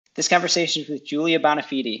This conversation is with Julia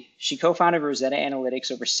Bonafide. She co-founded Rosetta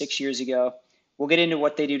Analytics over 6 years ago. We'll get into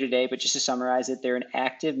what they do today, but just to summarize it, they're an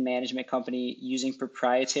active management company using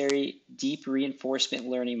proprietary deep reinforcement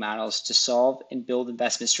learning models to solve and build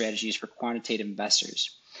investment strategies for quantitative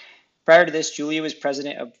investors. Prior to this, Julia was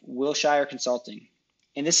president of Wilshire Consulting.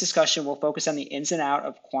 In this discussion, we'll focus on the ins and outs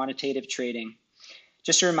of quantitative trading.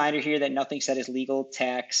 Just a reminder here that nothing said is legal,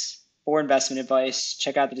 tax, or investment advice.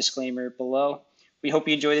 Check out the disclaimer below. We hope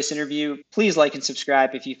you enjoy this interview. Please like and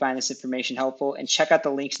subscribe if you find this information helpful, and check out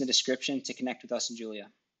the links in the description to connect with us and Julia.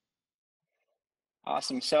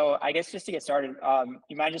 Awesome. So I guess just to get started,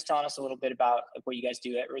 you mind just telling us a little bit about what you guys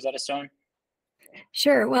do at Rosetta Stone?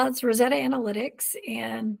 Sure. Well, it's Rosetta Analytics,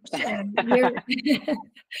 and we're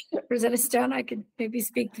Rosetta Stone. I could maybe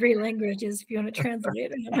speak 3 languages if you want to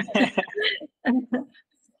translate it.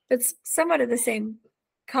 It's somewhat of the same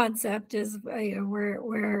concept as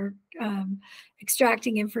we're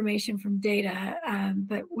extracting information from data,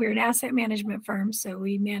 but we're an asset management firm, so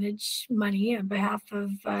we manage money on behalf of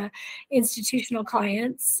institutional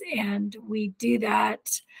clients, and we do that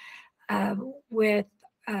with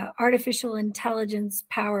artificial intelligence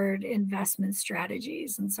powered investment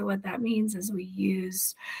strategies. And so what that means is we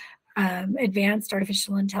use advanced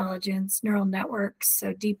artificial intelligence, neural networks,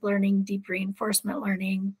 so deep learning, deep reinforcement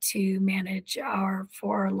learning to manage our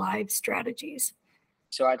 4 live strategies.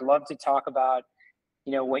 So I'd love to talk about,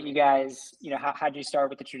 what you guys, how did you start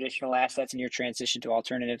with the traditional assets and your transition to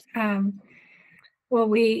alternatives? Well,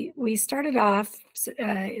 we started off,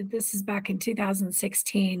 this is back in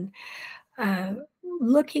 2016,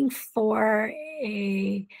 looking for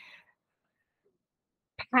a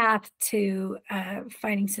path to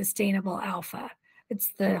finding sustainable alpha.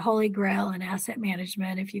 It's the holy grail in asset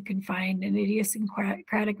management. If you can find an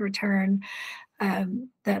idiosyncratic return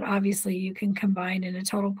that obviously you can combine in a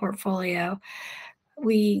total portfolio.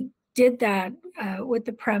 We did that with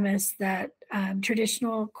the premise that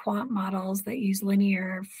traditional quant models that use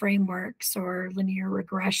linear frameworks or linear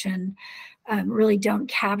regression really don't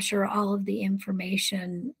capture all of the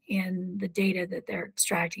information in the data that they're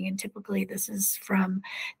extracting. And typically this is from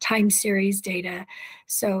time series data.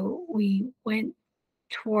 So we went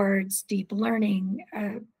towards deep learning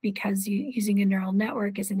because using a neural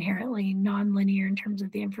network is inherently nonlinear in terms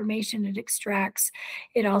of the information it extracts.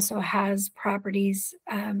 It also has properties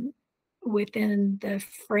within the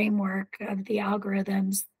framework of the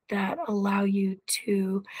algorithms that allow you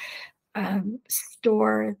to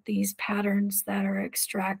store these patterns that are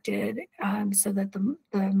extracted so that the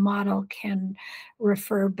model can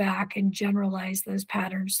refer back and generalize those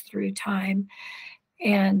patterns through time.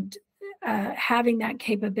 And having that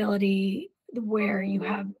capability where you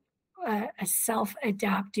have a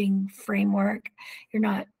self-adapting framework, you're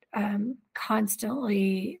not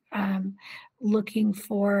constantly looking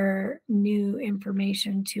for new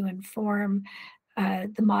information to inform.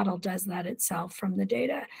 The model does that itself from the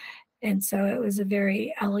data. And so it was a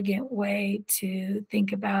very elegant way to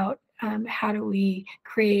think about how do we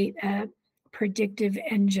create a predictive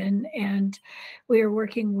engine. And we are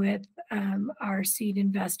working with our seed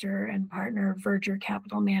investor and partner, Verger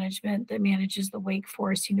Capital Management, that manages the Wake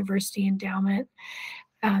Forest University endowment.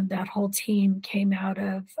 That whole team came out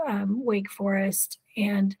of Wake Forest,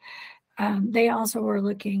 and they also were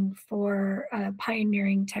looking for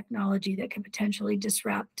pioneering technology that could potentially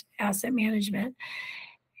disrupt asset management.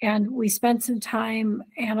 And we spent some time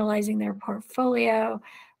analyzing their portfolio.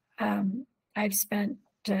 I've spent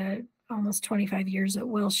almost 25 years at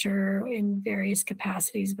Wilshire in various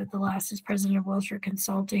capacities, but the last is president of Wilshire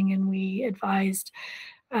Consulting, and we advised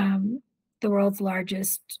the world's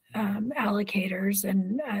largest allocators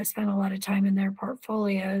and spent a lot of time in their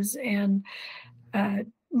portfolios and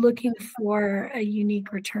looking for a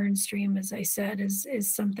unique return stream, as I said,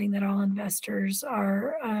 is something that all investors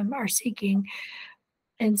are seeking.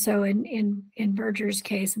 And so in Verger's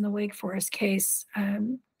case, in the Wake Forest case,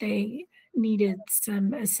 they needed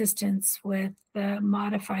some assistance with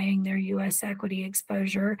modifying their U.S. equity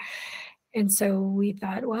exposure. And so we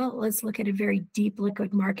thought, well, let's look at a very deep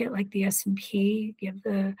liquid market like the S&P, give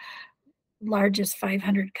the largest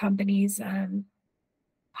 500 companies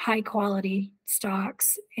high quality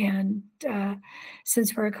stocks. And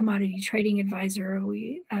since we're a commodity trading advisor,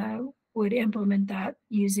 we would implement that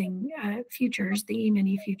using futures, the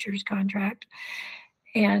E-mini futures contract.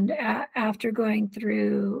 And after going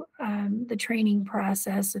through the training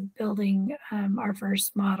process of building our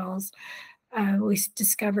first models, we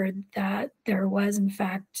discovered that there was, in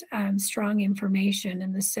fact, strong information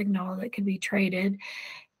in the signal that could be traded.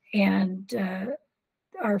 And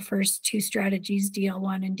our first two strategies,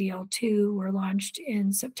 DL1 and DL2, were launched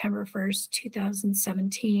in September 1st,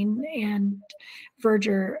 2017, and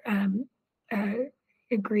Verger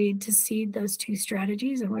agreed to seed those two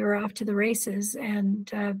strategies, and we were off to the races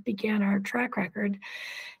and began our track record.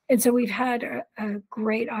 And so we've had a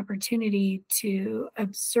great opportunity to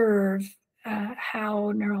observe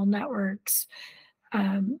how neural networks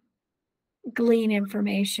glean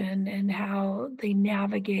information and how they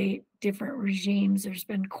navigate different regimes. There's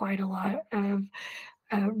been quite a lot of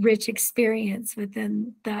rich experience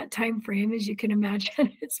within that time frame, as you can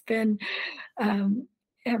imagine. It's been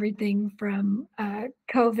everything from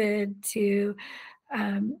COVID to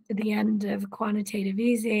the end of quantitative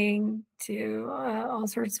easing to all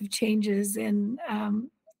sorts of changes in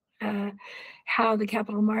how the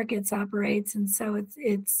capital markets operates. And so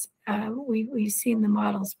we've seen the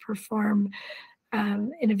models perform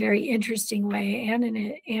in a very interesting way, and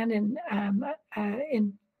in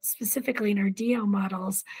specifically in our DL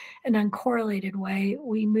models, an uncorrelated way.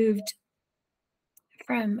 We moved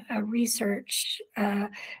from a research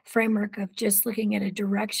framework of just looking at a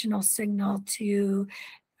directional signal to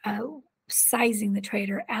sizing the trade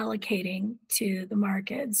or allocating to the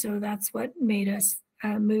market. So that's what made us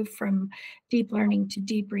move from deep learning to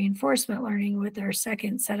deep reinforcement learning with our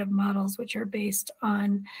second set of models, which are based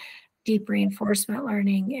on deep reinforcement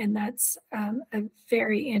learning. And that's a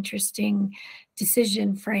very interesting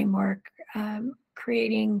decision framework,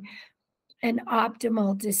 creating an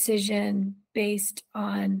optimal decision based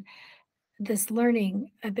on this learning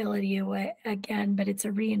ability again, but it's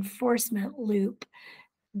a reinforcement loop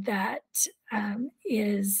that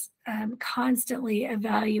is constantly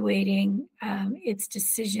evaluating its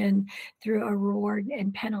decision through a reward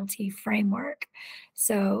and penalty framework.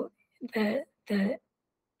 So the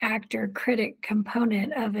actor critic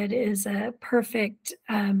component of it is a perfect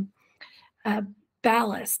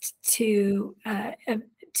ballast to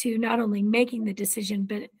not only making the decision,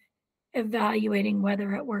 but evaluating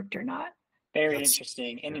whether it worked or not. Very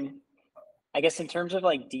interesting. And I guess in terms of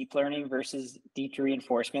like deep learning versus deep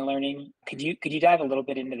reinforcement learning, could you dive a little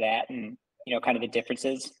bit into that and kind of the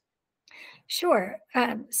differences? Sure.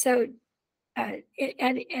 At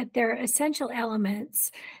their essential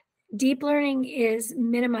elements, deep learning is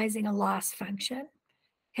minimizing a loss function.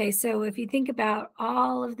 Okay, so if you think about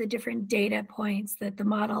all of the different data points that the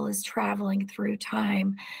model is traveling through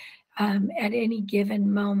time at any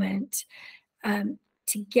given moment,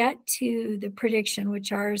 to get to the prediction,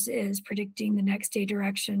 which ours is predicting the next day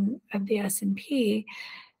direction of the S&P,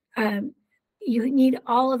 you need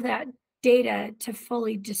all of that data to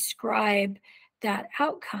fully describe that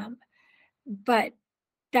outcome. But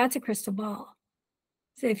that's a crystal ball.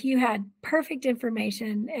 So if you had perfect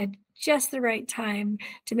information at just the right time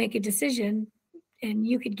to make a decision, and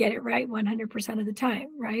you could get it right 100% of the time,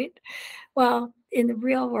 right? Well, in the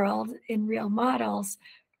real world, in real models,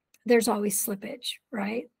 there's always slippage,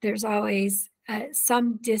 right? There's always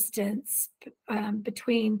some distance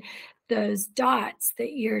between those dots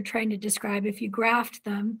that you're trying to describe if you graphed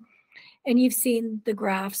them. And you've seen the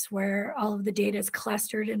graphs where all of the data is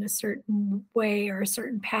clustered in a certain way or a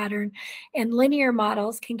certain pattern. And linear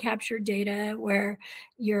models can capture data where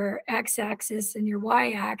your x-axis and your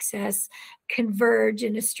y-axis converge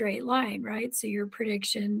in a straight line, right? So your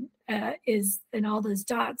prediction and all those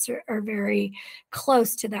dots are very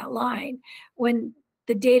close to that line. When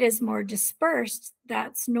the data is more dispersed,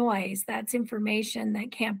 that's noise, that's information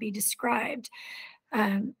that can't be described.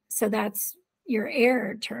 So that's your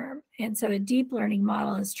error term. And so a deep learning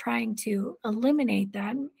model is trying to eliminate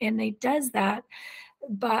that. And it does that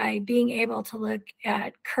by being able to look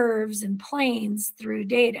at curves and planes through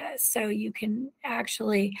data. So you can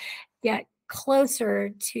actually get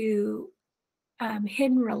closer to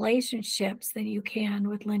hidden relationships than you can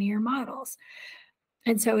with linear models.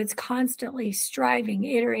 And so it's constantly striving,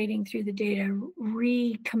 iterating through the data,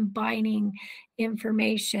 recombining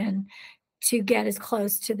information to get as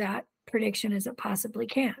close to that prediction as it possibly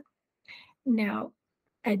can. Now,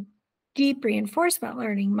 a deep reinforcement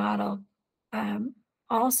learning model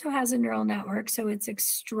also has a neural network, so it's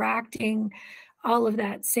extracting all of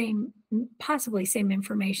that possibly same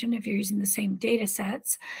information if you're using the same data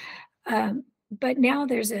sets. But now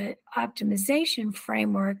there's an optimization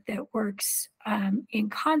framework that works in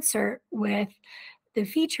concert with the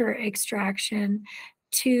feature extraction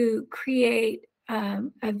to create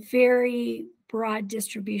a very broad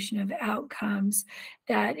distribution of outcomes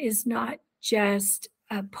that is not just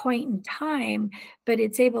a point in time, but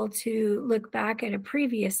it's able to look back at a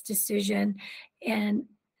previous decision and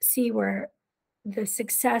see where the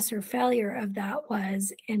success or failure of that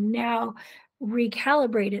was, and now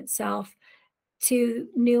recalibrate itself to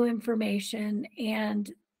new information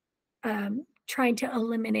and trying to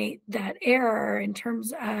eliminate that error in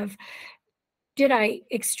terms of, did I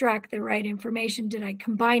extract the right information? Did I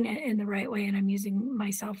combine it in the right way? And I'm using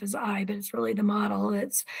myself as I, but it's really the model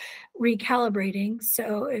that's recalibrating.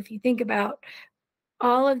 So if you think about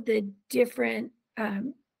all of the different,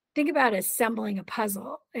 think about assembling a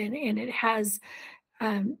puzzle, and it has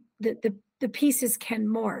the pieces can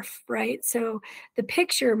morph, right? So the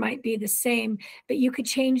picture might be the same, but you could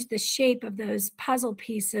change the shape of those puzzle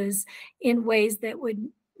pieces in ways that would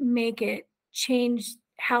make it change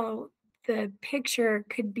how the picture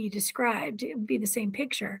could be described. It would be the same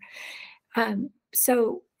picture.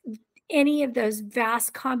 So any of those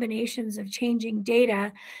vast combinations of changing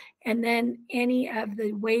data, and then any of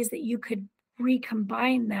the ways that you could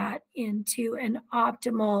recombine that into an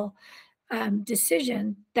optimal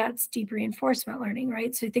decision, that's deep reinforcement learning,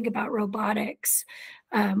 right? So think about robotics,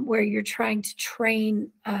 where you're trying to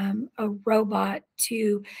train a robot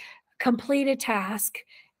to complete a task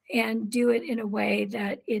and do it in a way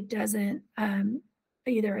that it doesn't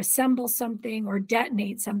either assemble something or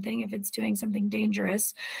detonate something if it's doing something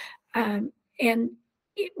dangerous. And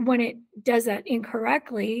when it does that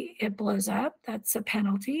incorrectly, it blows up. That's a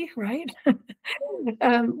penalty, right?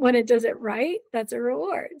 When it does it right, that's a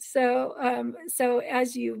reward. So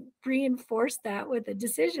as you reinforce that with a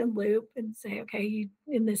decision loop and say, okay,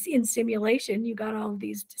 in simulation, you got all of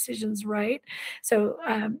these decisions right. So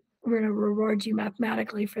we're going to reward you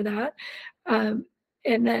mathematically for that. And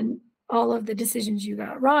then all of the decisions you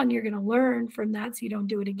got wrong, you're going to learn from that so you don't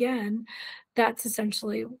do it again. That's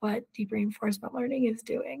essentially what deep reinforcement learning is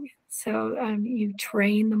doing. So you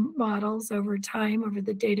train the models over time, over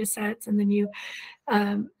the data sets, and then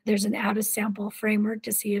there's an out of sample framework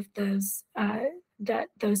to see if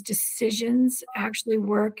those decisions actually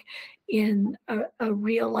work in a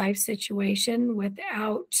real life situation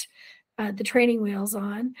without the training wheels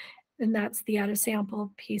on. And that's the out of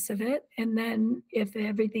sample piece of it. And then if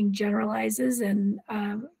everything generalizes and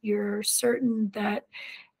you're certain that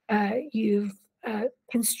you've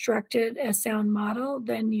constructed a sound model,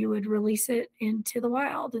 then you would release it into the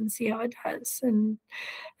wild and see how it does. And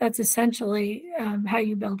that's essentially how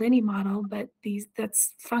you build any model, but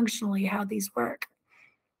that's functionally how these work.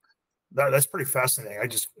 That's pretty fascinating.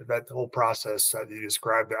 That whole process that you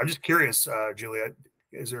described. I'm just curious, Julia,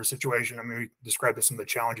 is there a situation? I mean, we described some of the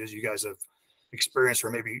challenges you guys have experienced, or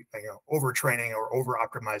maybe overtraining or over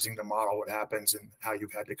optimizing the model. What happens, and how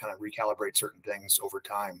you've had to kind of recalibrate certain things over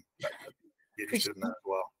time. I'd be interested in that as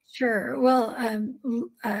well. Sure. Well,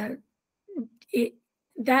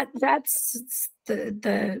 that's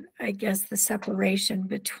the I guess the separation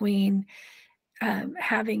between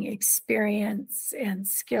having experience and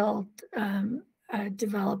skilled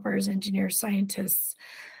developers, engineers, scientists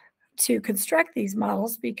to construct these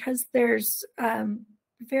models, because there's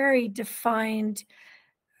very defined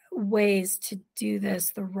ways to do this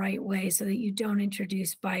the right way so that you don't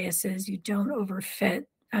introduce biases, you don't overfit.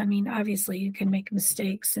 I mean, obviously you can make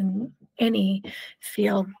mistakes in any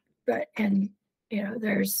field, but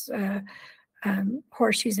there's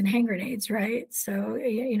horseshoes and hand grenades, right? So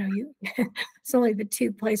it's only the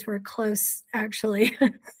two places where close actually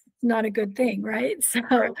not a good thing, right? So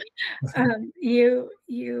you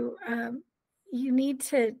need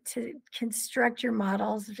to construct your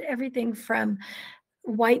models, everything from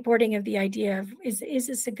whiteboarding of the idea of is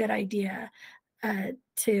this a good idea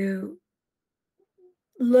to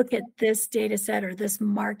look at this data set or this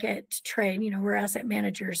market trade. We're asset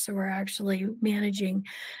managers, so we're actually managing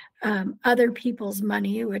other people's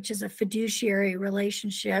money, which is a fiduciary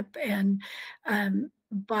relationship, and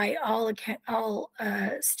by all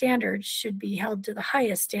standards should be held to the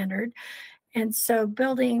highest standard. And so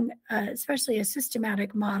building especially a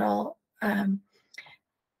systematic model,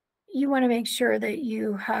 you want to make sure that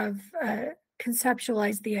you have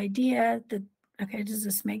conceptualized the idea that, okay, does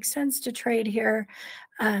this make sense to trade here?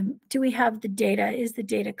 Do we have the data? Is the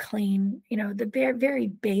data clean? The very, very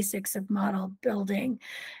basics of model building.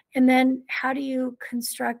 And then how do you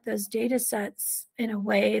construct those data sets in a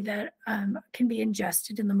way that can be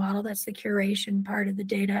ingested in the model? That's the curation part of the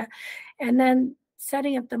data. And then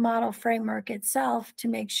setting up the model framework itself to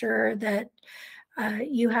make sure that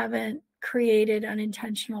you haven't created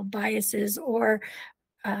unintentional biases, or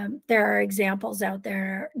there are examples out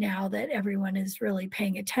there now that everyone is really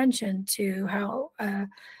paying attention to how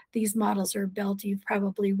these models are built. You've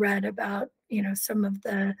probably read about, some of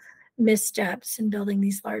the missteps in building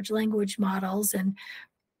these large language models, and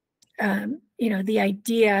the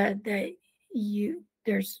idea that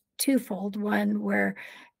there's twofold. One, where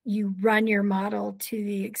you run your model to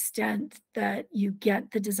the extent that you get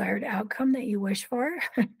the desired outcome that you wish for.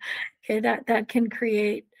 Okay, that can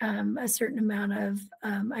create a certain amount of,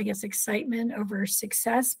 I guess, excitement over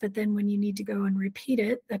success. But then when you need to go and repeat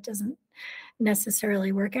it, that doesn't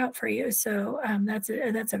necessarily work out for you. So that's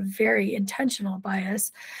a very intentional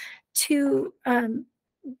bias. Two,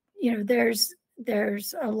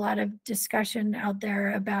 there's a lot of discussion out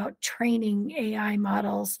there about training AI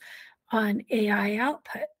models on AI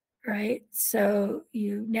output, right? So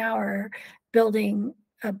you now are building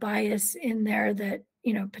a bias in there that,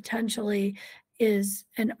 potentially is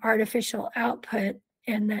an artificial output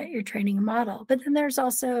and that you're training a model. But then there's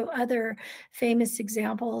also other famous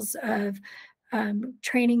examples of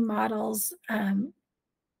training models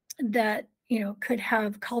that could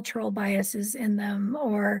have cultural biases in them,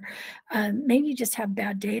 or maybe just have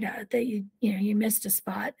bad data that you missed a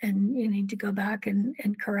spot and you need to go back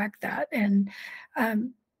and correct that. And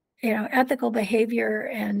ethical behavior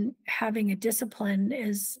and having a discipline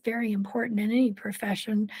is very important in any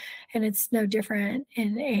profession, and it's no different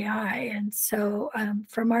in AI. And so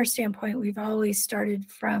from our standpoint, we've always started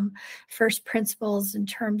from first principles in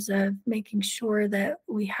terms of making sure that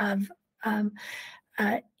we have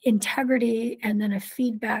integrity and then a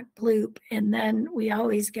feedback loop. And then we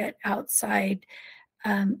always get outside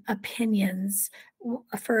opinions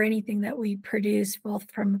for anything that we produce, both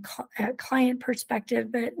from a client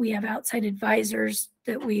perspective, but we have outside advisors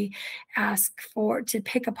that we ask for to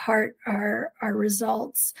pick apart our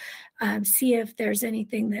results, see if there's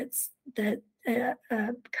anything that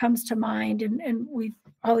comes to mind. And we've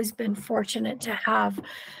always been fortunate to have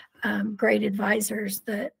great advisors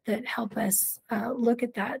that help us look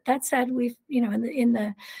at that. That said, we've in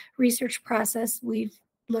the research process, we've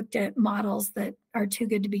looked at models that are too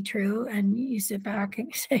good to be true, and you sit back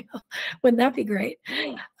and say, oh, wouldn't that be great?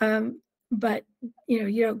 But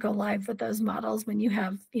you don't go live with those models when you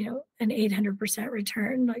have an 800%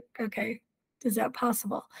 return. Like, okay, is that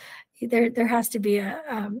possible? There has to be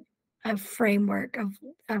a framework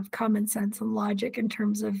of common sense and logic in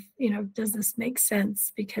terms of does this make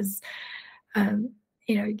sense? Because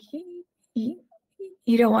you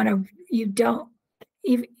don't want to,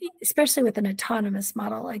 even, especially with an autonomous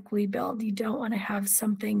model like we build, you don't want to have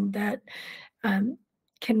something that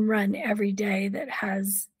can run every day that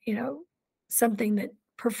has something that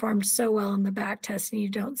performed so well in the back test and you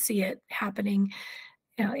don't see it happening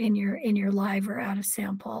in your live or out of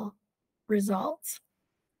sample results.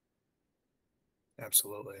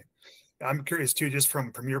 Absolutely. I'm curious too, just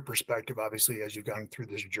from your perspective, obviously, as you've gone through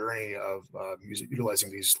this journey of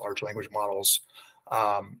utilizing these large language models,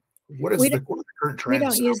 what are the current trends? We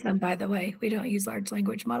don't use them, by the way. We don't use large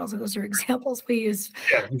language models. Those are examples. We use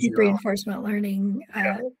deep your own. reinforcement learning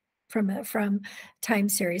from time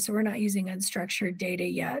series. So we're not using unstructured data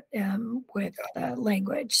yet with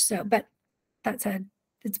language. So, but that said,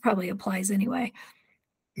 it probably applies anyway.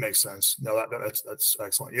 Makes sense. No, that's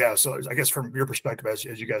excellent. Yeah. So I guess from your perspective, as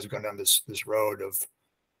you guys have gone down this road of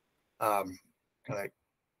kind of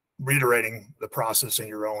reiterating the process in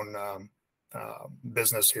your own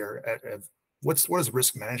business here, what does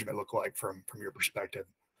risk management look like from your perspective?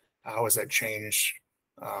 How has that changed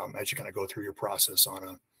as you kind of go through your process on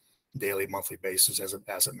a daily, monthly basis as an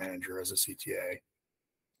asset manager, as a CTA?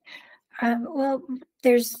 Well,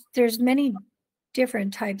 there's many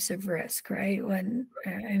different types of risk, right? When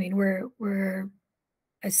I mean, we're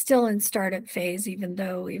still in startup phase, even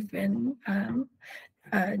though we've been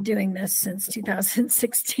doing this since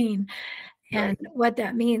 2016. And what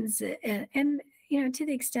that means, and to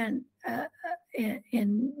the extent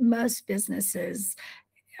in most businesses,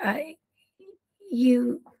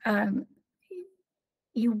 you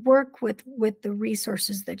work with the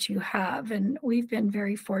resources that you have, and we've been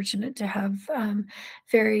very fortunate to have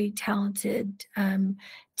very talented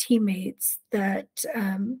teammates that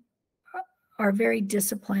are very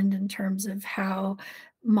disciplined in terms of how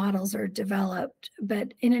models are developed.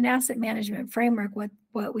 But in an asset management framework,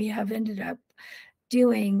 what we have ended up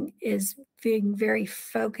doing is being very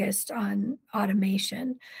focused on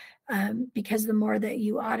automation, because the more that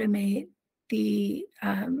you automate the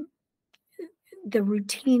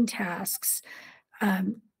routine tasks,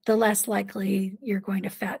 the less likely you're going to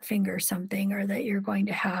fat finger something, or that you're going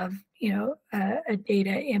to have a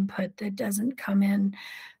data input that doesn't come in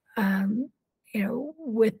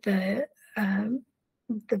with the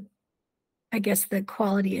I guess the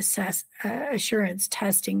quality assurance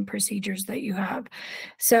testing procedures that you have.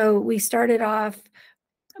 So we started off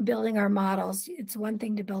building our models. It's one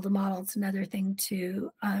thing to build a model, it's another thing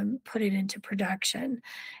to put it into production.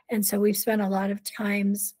 And so we've spent a lot of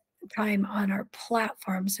times time on our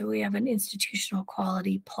platform. So we have an institutional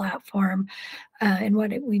quality platform. And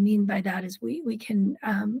what we mean by that is we can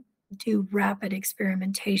do rapid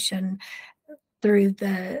experimentation through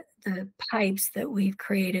the pipes that we've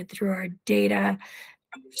created through our data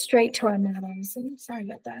straight to our models. And sorry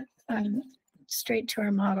about that. Straight to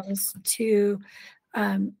our models to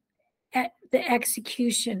at the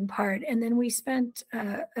execution part. And then we spent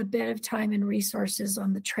a bit of time and resources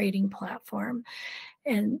on the trading platform.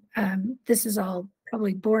 And this is all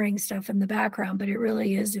probably boring stuff in the background, but it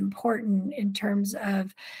really is important in terms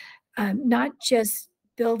of not just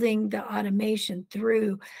building the automation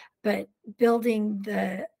through, but building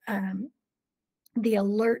the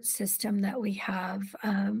alert system that we have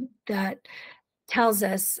that tells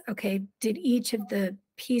us, okay, did each of the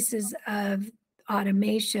pieces of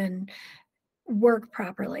automation work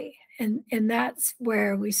properly? And that's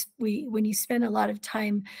where we when you spend a lot of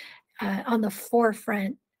time on the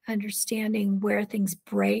forefront understanding where things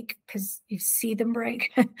break, because you see them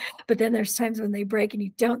break, but then there's times when they break and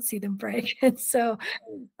you don't see them break. And so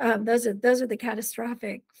those are the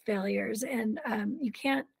catastrophic failures, and you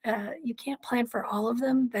can't plan for all of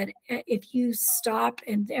them. But if you stop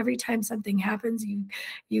and every time something happens,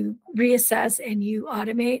 you reassess and you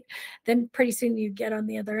automate, then pretty soon you get on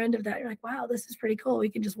the other end of that. You're like, wow, this is pretty cool. We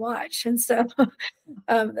can just watch. And so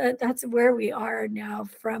that's where we are now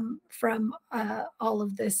from all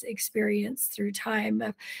of this experience through time.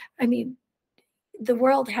 I mean, the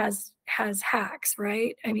world has hacks,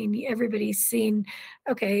 right? I mean, everybody's seen,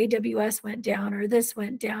 okay, AWS went down or this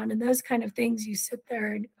went down, and those kind of things. You sit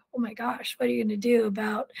there and, oh my gosh, what are you going to do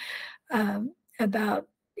about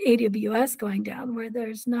AWS going down, where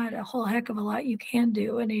there's not a whole heck of a lot you can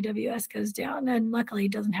do when AWS goes down. And luckily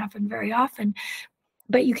it doesn't happen very often,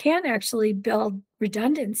 but you can actually build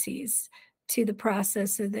redundancies to the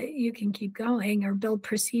process so that you can keep going, or build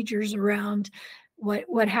procedures around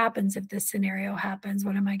what happens if this scenario happens.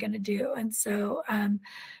 What am I going to do? And so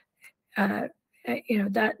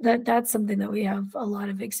that's something that we have a lot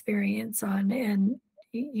of experience on, and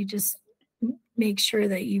you just make sure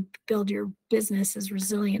that you build your business as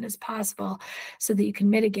resilient as possible so that you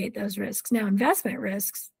can mitigate those risks. Now, investment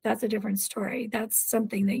risks, that's a different story. That's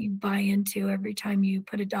something that you buy into every time you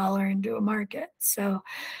put $1 into a market. So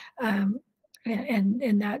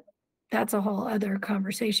and that's a whole other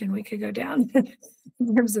conversation we could go down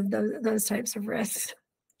in terms of those types of risks.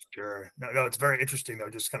 Sure. No, it's very interesting though.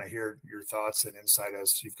 Just kind of hear your thoughts and insight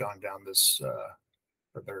as you've gone down this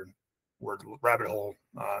word rabbit hole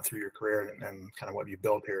through your career and kind of what you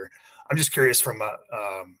built here. I'm just curious from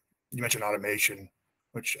you mentioned automation,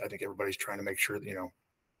 which I think everybody's trying to make sure that,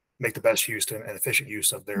 make the best use and efficient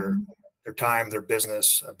use of their time, their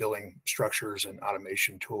business, billing structures and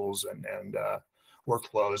automation tools and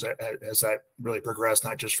workflows. Has that really progressed,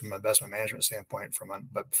 not just from an investment management standpoint,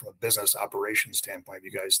 but from a business operations standpoint? Have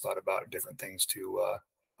you guys thought about different things to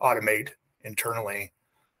automate internally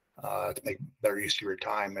to make better use of your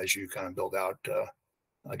time as you kind of build out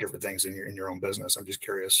different things in your own business? I'm just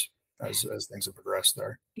curious as things have progressed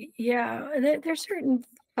there. Yeah, there's certain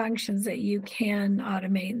functions that you can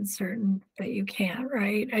automate and certain that you can't,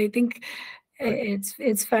 right? I think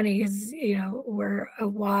it's funny because we're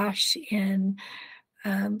awash in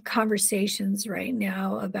conversations right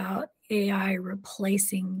now about AI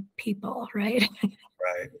replacing people, right?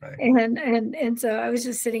 Right. And so I was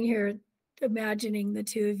just sitting here imagining the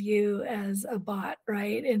two of you as a bot,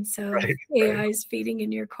 right? And so AI is feeding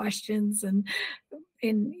in your questions, and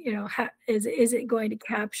is it going to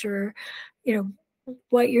capture,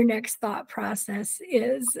 what your next thought process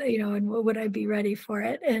is, and would I be ready for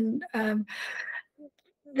it? And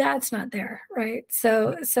that's not there, right?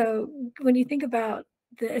 So when you think about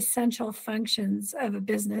the essential functions of a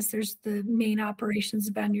business, there's the main operations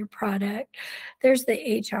about your product. There's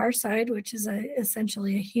the HR side, which is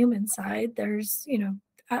essentially a human side. There's,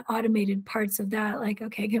 automated parts of that, like,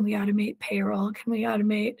 okay, can we automate payroll? Can we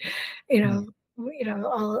automate,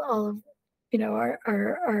 all of,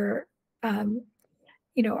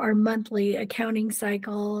 our monthly accounting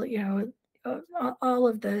cycle, all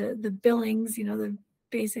of the billings, the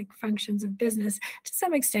basic functions of business. To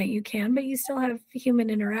some extent you can, but you still have human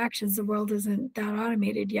interactions. The world isn't that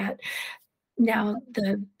automated yet. Now,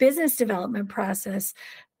 the business development process,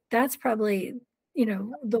 that's probably,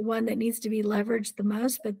 the one that needs to be leveraged the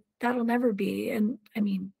most, but that'll never be. And I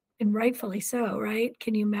mean, and rightfully so, right?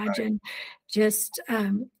 Can you imagine just,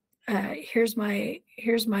 here's my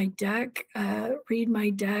deck, read my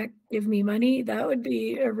deck, give me money? That would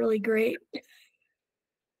be a really great.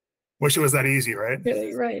 Wish it was that easy, right?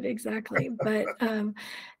 Right, exactly. But and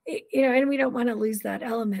we don't want to lose that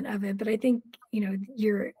element of it. But I think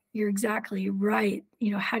you're exactly right.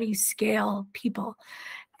 How do you scale people?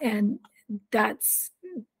 And that's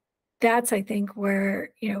I think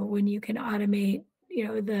where, when you can automate,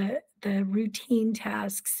 the routine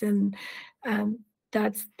tasks, and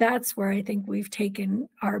that's where I think we've taken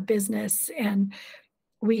our business, and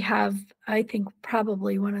we have, I think,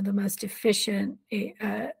 probably one of the most efficient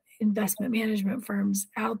investment management firms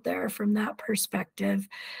out there from that perspective.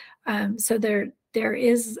 So there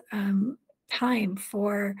is time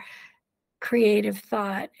for creative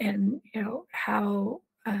thought, and how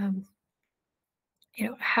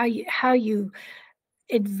you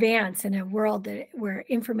advance in a world where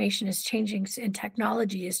information is changing and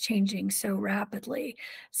technology is changing so rapidly,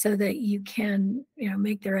 so that you can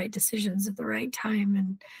make the right decisions at the right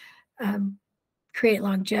time, and create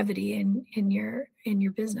longevity in your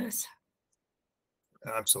business.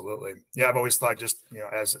 Absolutely. Yeah, I've always thought, just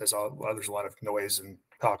as all, well, there's a lot of noise and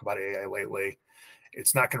talk about AI lately.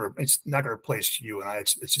 It's not going to replace you and I.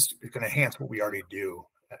 It's going to enhance what we already do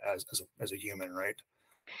as a human, right?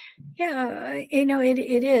 Yeah,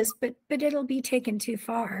 it is, but it'll be taken too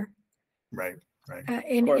far. Right. Right.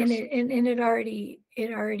 And it already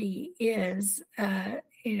is.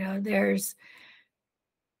 There's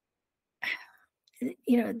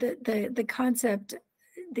the concept,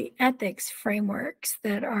 the ethics frameworks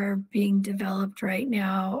that are being developed right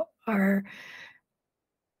now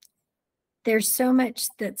there's so much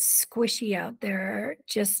that's squishy out there,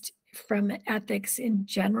 just from ethics in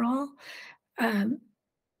general.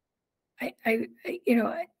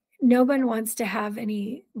 No one wants to have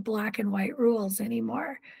any black and white rules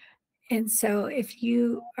anymore. And so if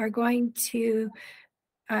you are going to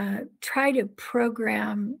try to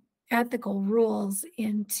program ethical rules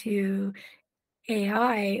into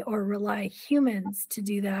AI, or rely humans to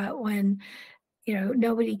do that, when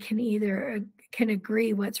nobody can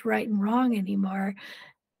agree what's right and wrong anymore,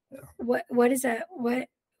 what is that?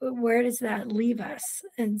 Where does that leave us?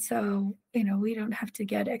 And so we don't have to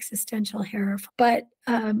get existential here, but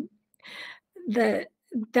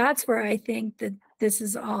that's where I think that this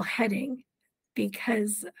is all heading,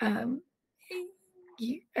 because I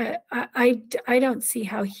don't see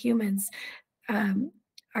how humans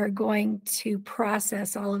are going to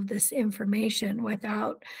process all of this information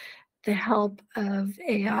without the help of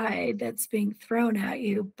AI that's being thrown at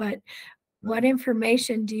you. But what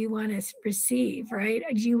information do you want to receive, right?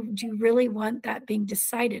 Do you really want that being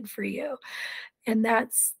decided for you? And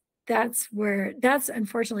that's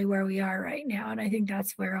unfortunately where we are right now. And I think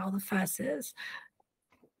that's where all the fuss is.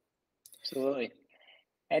 Absolutely.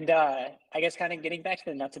 And I guess kind of getting back to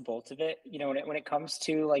the nuts and bolts of it, when it comes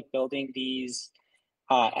to like building these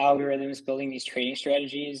algorithms, building these trading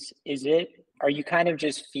strategies, are you kind of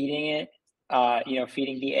just feeding it,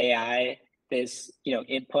 feeding the AI this,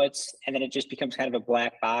 inputs, and then it just becomes kind of a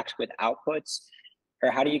black box with outputs?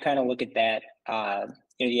 Or how do you kind of look at that,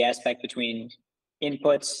 the aspect between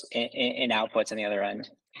inputs and outputs on the other end?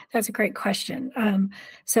 That's a great question.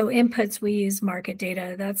 So inputs, we use market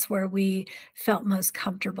data. That's where we felt most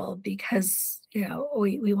comfortable, because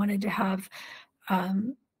we wanted to have,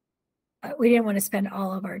 we didn't want to spend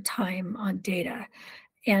all of our time on data,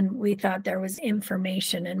 and we thought there was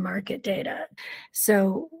information in market data.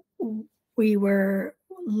 So we were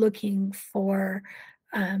looking for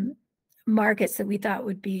markets that we thought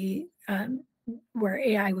would be where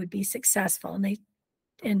AI would be successful, and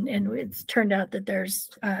it's turned out that there's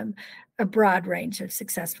a broad range of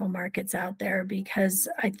successful markets out there, because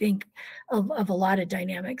I think of a lot of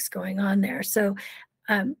dynamics going on there. So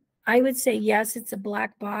I would say, yes, it's a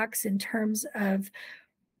black box in terms of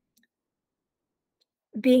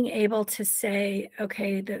being able to say,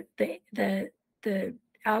 okay, the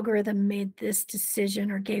algorithm made this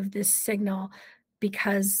decision or gave this signal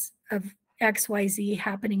because of XYZ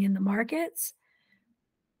happening in the markets.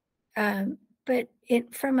 But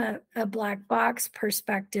from a black box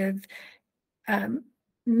perspective,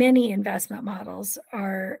 many investment models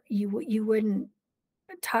are, you wouldn't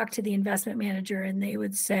talk to the investment manager and they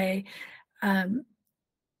would say,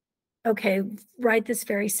 okay, right this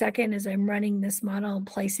very second, as I'm running this model and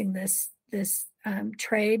placing this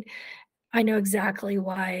trade, I know exactly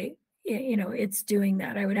why it's doing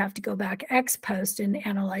that. I would have to go back ex post and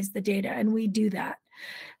analyze the data, and we do that.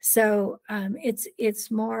 So it's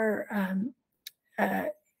more,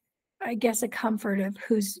 I guess, a comfort of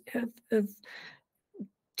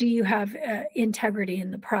do you have integrity in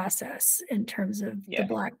the process in terms of the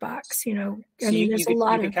black box? So there's a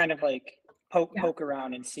lot of kind of like poke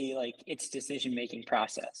around and see like its decision making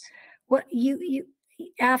process. What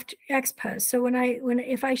after ex post. So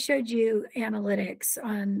if I showed you analytics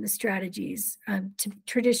on the strategies, to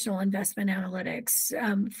traditional investment analytics,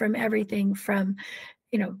 from everything from,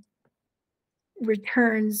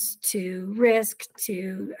 returns to risk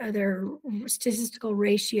to other statistical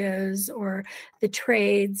ratios or the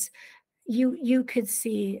trades, you could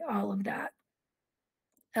see all of that.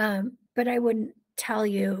 But I wouldn't tell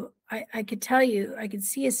you. I could tell you, I could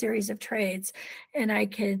see a series of trades and I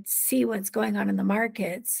could see what's going on in the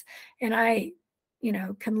markets. And I,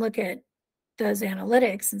 can look at those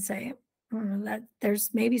analytics and say, that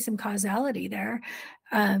there's maybe some causality there.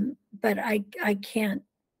 But I can't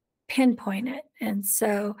pinpoint it. And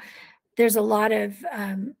so there's a lot of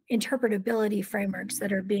interpretability frameworks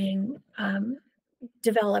that are being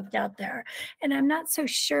developed out there. And I'm not so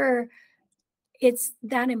sure it's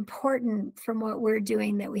that important from what we're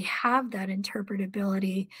doing that we have that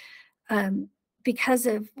interpretability, because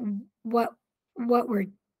of what we're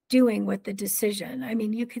doing with the decision. I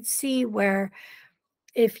mean, you could see where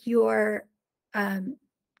if you're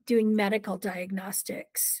doing medical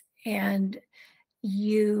diagnostics and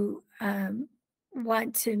you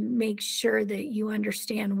want to make sure that you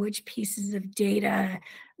understand which pieces of data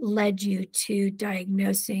led you to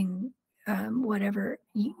diagnosing whatever,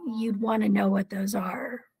 you'd want to know what those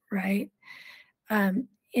are, right?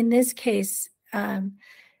 In this case,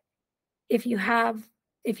 if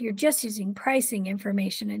you're just using pricing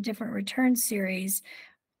information in different return series,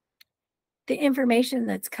 the information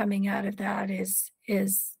that's coming out of that is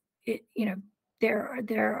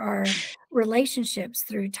there are relationships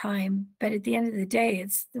through time, but at the end of the day,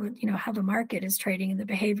 it's how the market is trading and the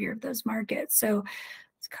behavior of those markets. So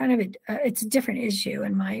it's kind of it's a different issue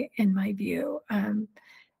in my view.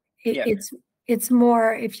 It's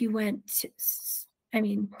more if you went to, I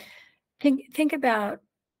mean, think about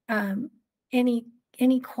any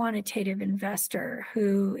quantitative investor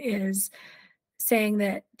who is saying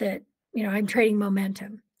that I'm trading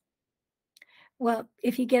momentum. Well,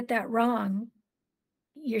 if you get that wrong,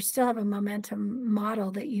 you still have a momentum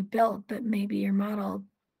model that you built, but maybe your model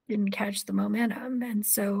didn't catch the momentum. And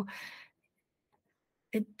so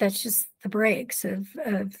that's just the breaks of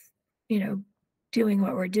doing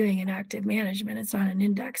what we're doing in active management. It's not an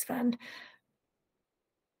index fund.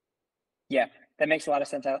 Yeah, that makes a lot of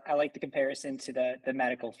sense. I like the comparison to the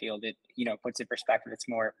medical field. It puts in perspective. It's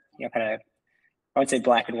more kind of, I would say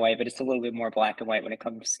black and white, but it's a little bit more black and white when it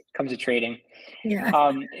comes to trading.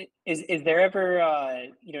 Yeah. Is there ever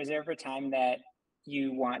a time that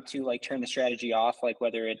you want to like turn the strategy off, like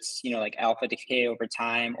whether it's like alpha decay over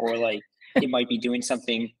time, or like it might be doing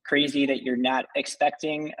something crazy that you're not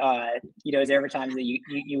expecting? Is there ever times that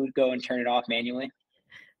you would go and turn it off manually?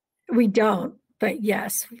 We don't, but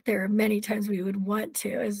yes, there are many times we would want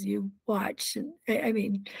to, as you watch. I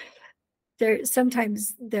mean,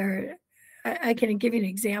 sometimes I can give you an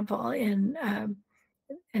example in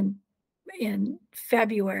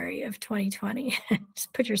February of 2020.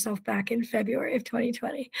 Just put yourself back in February of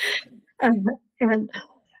 2020, and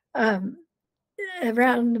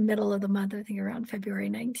around the middle of the month, I think around February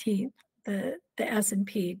 19th, the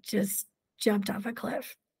S&P just jumped off a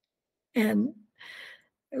cliff, and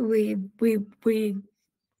we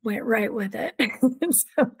went right with it.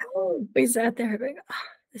 So we sat there going, oh,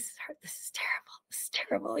 this is hard. This is terrible. This is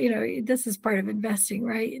terrible. This is part of investing,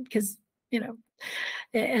 right? Because,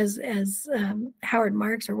 as Howard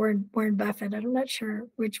Marks or Warren Buffett, I'm not sure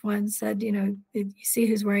which one, said, you see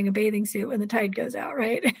who's wearing a bathing suit when the tide goes out,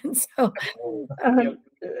 right? And so,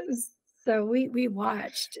 so we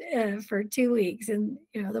watched for 2 weeks, and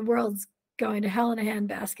the world's going to hell in a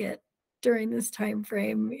handbasket during this time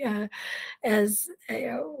frame, as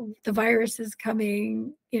the virus is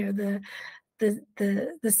coming. The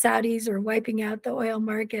Saudis are wiping out the oil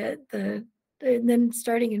market. And then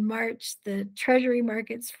starting in March, the treasury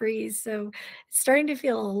markets freeze. So it's starting to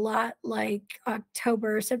feel a lot like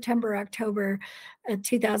September, October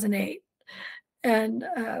 2008. And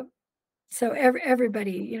so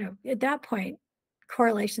everybody, at that point,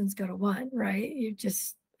 correlations go to 1, right? You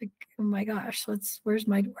just like, oh my gosh, where's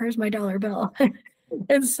my dollar bill?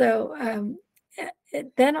 And so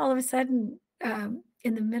then all of a sudden,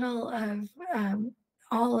 in the middle of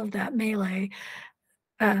all of that melee,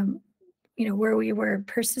 where we were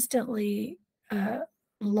persistently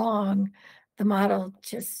long, the model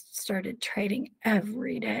just started trading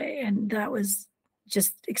every day, and that was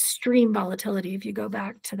just extreme volatility. If you go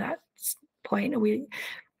back to that point,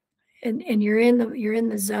 and you're in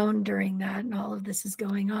the zone during that, and all of this is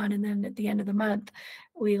going on, and then at the end of the month,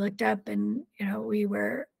 we looked up, and we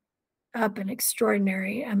were up an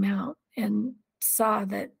extraordinary amount, and saw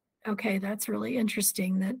that Okay, that's really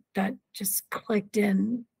interesting that just clicked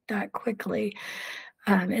in that quickly.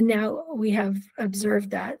 And now we have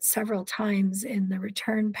observed that several times in the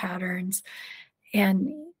return patterns,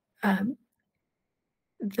 and um,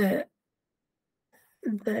 the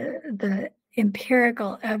the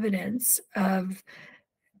empirical evidence of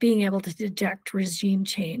being able to detect regime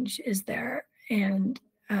change is there, and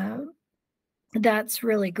that's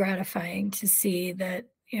really gratifying to see that,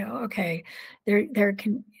 okay, there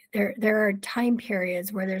are time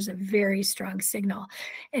periods where there's a very strong signal.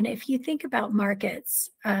 And if you think about markets,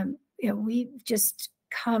 we've just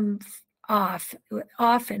come off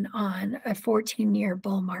and on a 14-year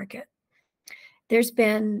bull market. There's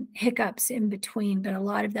been hiccups in between, but a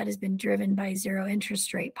lot of that has been driven by zero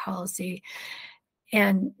interest rate policy.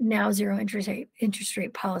 And now zero interest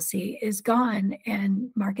rate policy is gone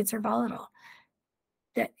and markets are volatile.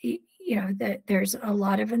 That there's a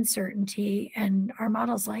lot of uncertainty, and our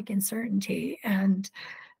models like uncertainty, and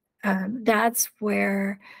that's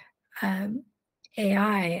where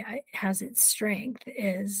AI has its strength,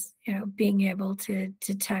 is being able to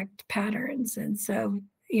detect patterns. And so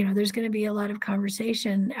there's going to be a lot of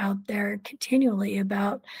conversation out there continually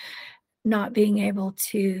about not being able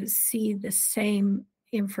to see the same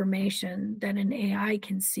information that an AI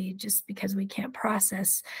can see, just because we can't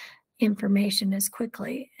process information as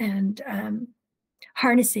quickly. And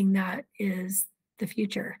harnessing that is the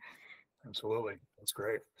future. Absolutely. That's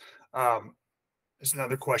great. There's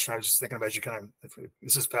another question I was just thinking about. You kind of,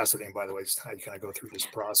 this is fascinating, by the way, how you kind of go through this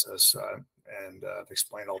process and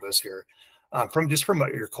explain all this here. From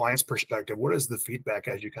your client's perspective, what is the feedback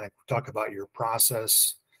as you kind of talk about your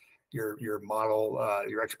process, your model,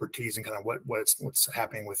 your expertise, and kind of what's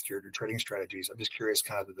happening with your trading strategies? I'm just curious,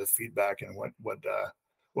 kind of the feedback and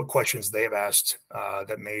what questions they've asked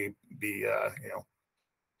that may be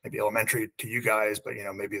maybe elementary to you guys, but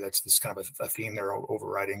maybe that's this kind of a theme they're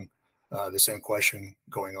overriding the same question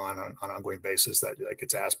going on an ongoing basis that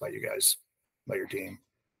gets asked by you guys, by your team.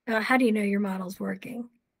 How do you know your model's working?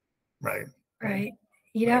 Right.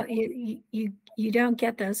 You don't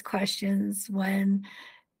get those questions when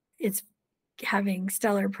it's having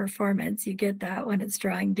stellar performance. You get that when it's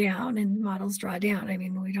drawing down, and models draw down. I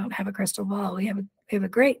mean, we don't have a crystal ball. We have a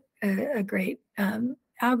great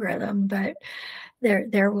algorithm, but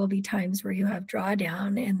there will be times where you have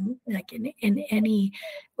drawdown. And like in any,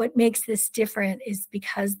 what makes this different is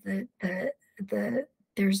because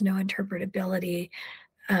there's no interpretability.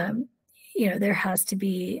 There has to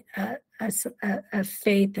be a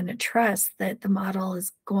faith and a trust that the model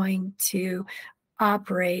is going to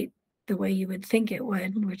operate the way you would think it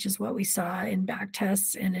would, which is what we saw in back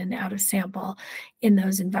tests and in out of sample in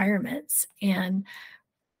those environments. And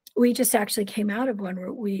we just actually came out of one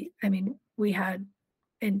where we had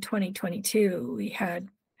in 2022, we had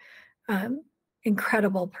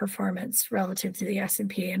incredible performance relative to the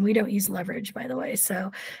S&P, and we don't use leverage, by the way.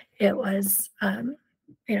 So it was,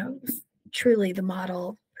 truly the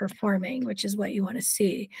model performing, which is what you want to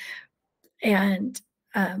see. And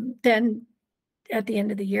then at the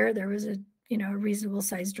end of the year, there was a reasonable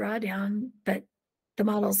sized drawdown, but the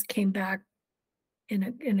models came back in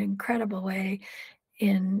an incredible way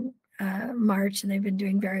in March, and they've been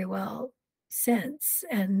doing very well since.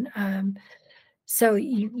 And so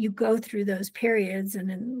you go through those periods, and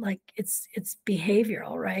then it's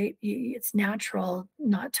behavioral, right? It's natural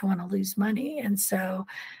not to want to lose money, and so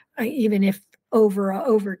even if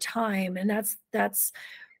over time, and that's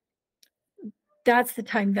the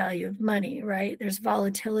time value of money, right? There's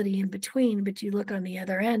volatility in between, but you look on the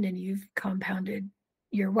other end and you've compounded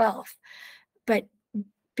your wealth. But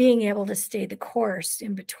being able to stay the course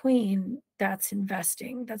in between, that's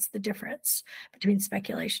investing. That's the difference between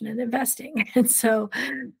speculation and investing. And so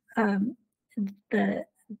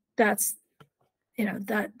that's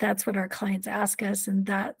what our clients ask us, and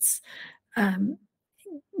that's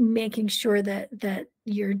making sure that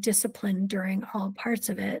you're disciplined during all parts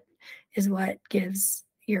of it is what gives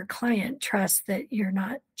your client trust that you're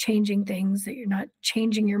not changing things, that you're not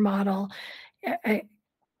changing your model.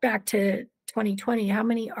 Back to 2020, how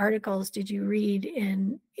many articles did you read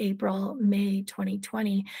in April, May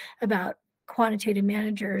 2020 about quantitative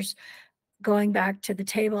managers going back to the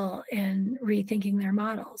table and rethinking their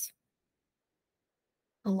models?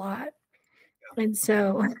 A lot. And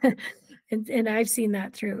so, and I've seen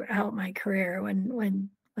that throughout my career. When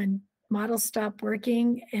models stop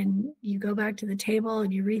working and you go back to the table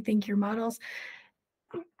and you rethink your models,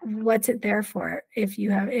 what's it there for? If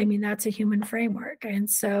you have, that's a human framework. And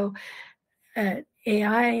so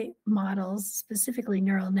AI models, specifically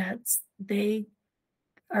neural nets, they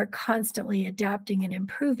are constantly adapting and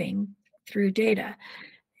improving through data.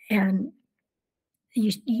 and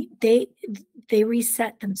they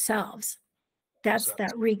reset themselves. That's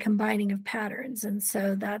that recombining of patterns. And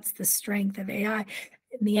so that's the strength of AI.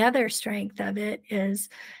 And the other strength of it is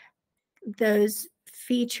those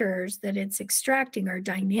features that it's extracting are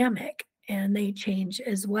dynamic, and they change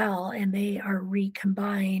as well, and they are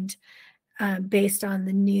recombined based on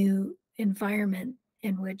the new environment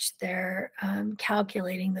in which they're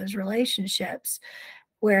calculating those relationships.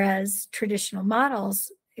 Whereas traditional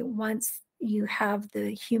models, once you have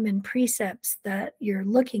the human precepts that you're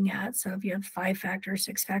looking at, so if you have 5 factors,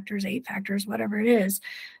 6 factors, 8 factors, whatever it is,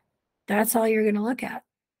 that's all you're going to look at.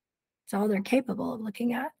 It's all they're capable of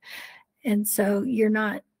looking at. And so you're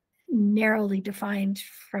not narrowly defined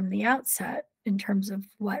from the outset in terms of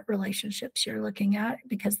what relationships you're looking at,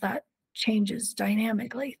 because that changes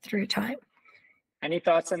dynamically through time. Any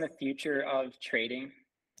thoughts on the future of trading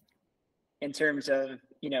in terms of,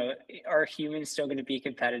 are humans still going to be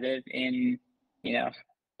competitive in,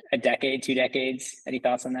 a decade, 2 decades? Any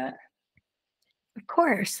thoughts on that? Of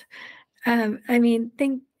course. I mean,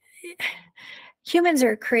 humans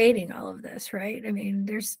are creating all of this, right? I mean,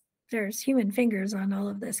 there's human fingers on all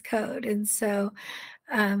of this code. And so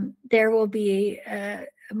there will be,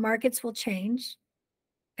 markets will change,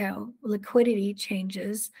 liquidity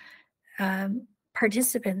changes,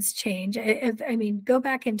 participants change. I mean, go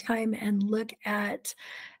back in time and look at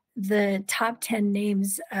the top 10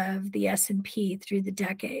 names of the S&P through the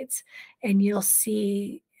decades, and you'll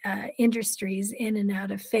see industries in and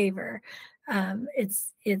out of favor.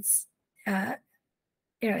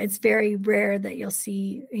 It's very rare that you'll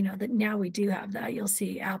see, that now we do have that. You'll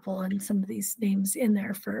see Apple and some of these names in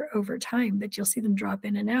there for over time, but you'll see them drop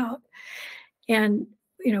in and out. And,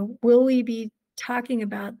 will we be talking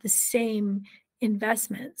about the same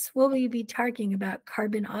investments? Will we be talking about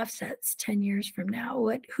carbon offsets 10 years from now?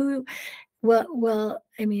 I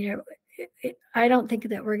don't think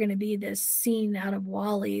that we're going to be this scene out of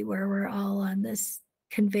Wall-E where we're all on this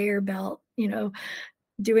conveyor belt,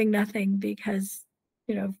 doing nothing because,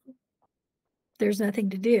 there's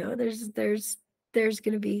nothing to do. There's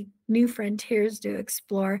going to be new frontiers to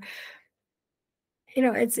explore.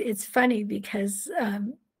 It's funny because,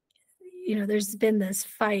 there's been this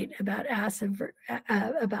fight about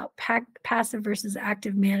passive versus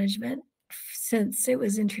active management since it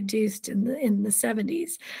was introduced in the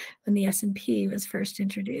 70s when the S&P was first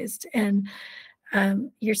introduced. And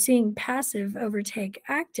you're seeing passive overtake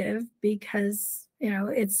active because,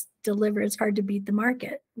 it's hard to beat the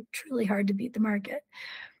market, truly hard to beat the market.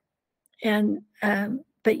 And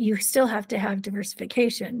but you still have to have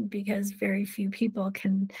diversification, because very few people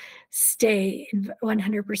can stay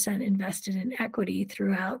 100% invested in equity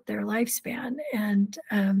throughout their lifespan. And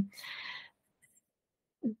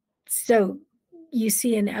so you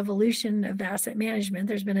see an evolution of asset management.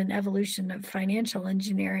 There's been an evolution of financial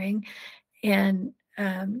engineering. And,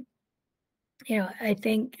 I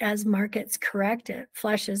think as markets correct, it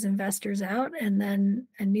flushes investors out, and then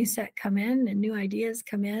a new set come in and new ideas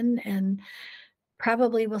come in, and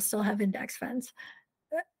probably we'll still have index funds,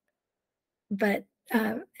 but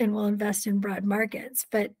and we'll invest in broad markets.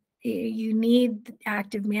 But you need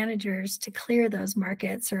active managers to clear those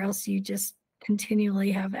markets, or else you just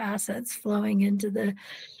continually have assets flowing into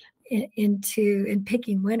and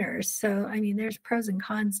picking winners. So I mean, there's pros and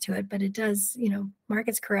cons to it, but it does,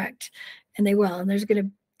 markets correct, and they will. And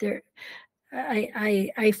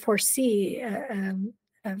I foresee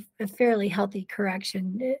a fairly healthy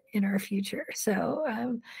correction in our future.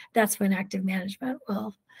 So that's when active management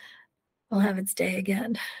will have its day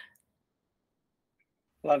again.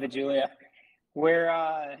 Love it, Julia.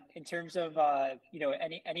 Where, in terms of,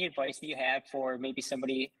 any advice that you have for maybe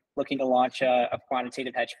somebody looking to launch a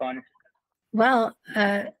quantitative hedge fund? Well,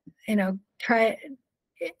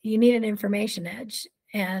 you need an information edge,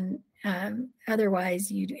 and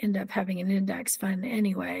otherwise you'd end up having an index fund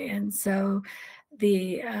anyway. And so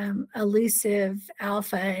the elusive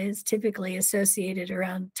alpha is typically associated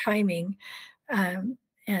around timing.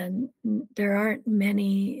 And there aren't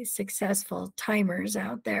many successful timers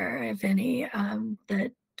out there, if any,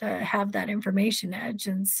 that have that information edge.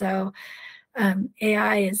 And so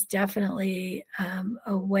AI is definitely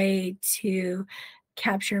a way to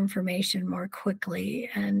capture information more quickly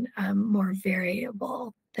and more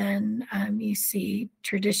variable than you see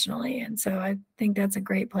traditionally. And so I think that's a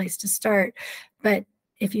great place to start. But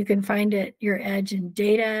if you can find your edge in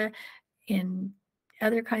data, in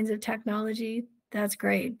other kinds of technology, that's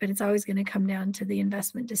great. But it's always going to come down to the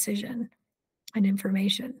investment decision and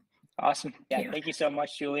information. Awesome. Yeah, thank you so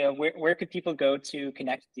much, Julia. Where could people go to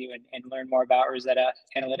connect with you and learn more about Rosetta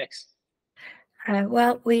Analytics?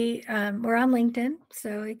 Well, we're on LinkedIn,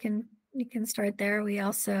 so you can start there. We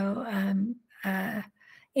also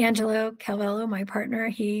Angelo Calvello, my partner,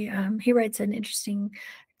 he writes an interesting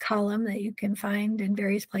column that you can find in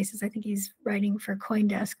various places. I think he's writing for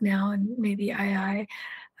CoinDesk now and maybe II.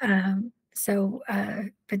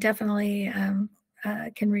 But definitely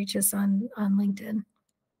can reach us on LinkedIn.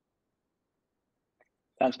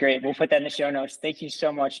 Sounds great. We'll put that in the show notes. Thank you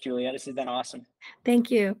so much, Julia. This has been awesome.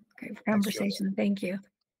 Thank you. Great conversation. Thank you.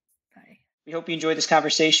 Bye. We hope you enjoyed this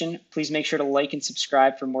conversation. Please make sure to like and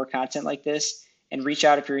subscribe for more content like this, and reach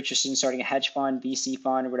out if you're interested in starting a hedge fund, VC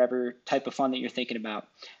fund, or whatever type of fund that you're thinking about.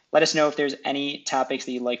 Let us know if there's any topics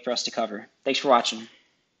that you'd like for us to cover. Thanks for watching.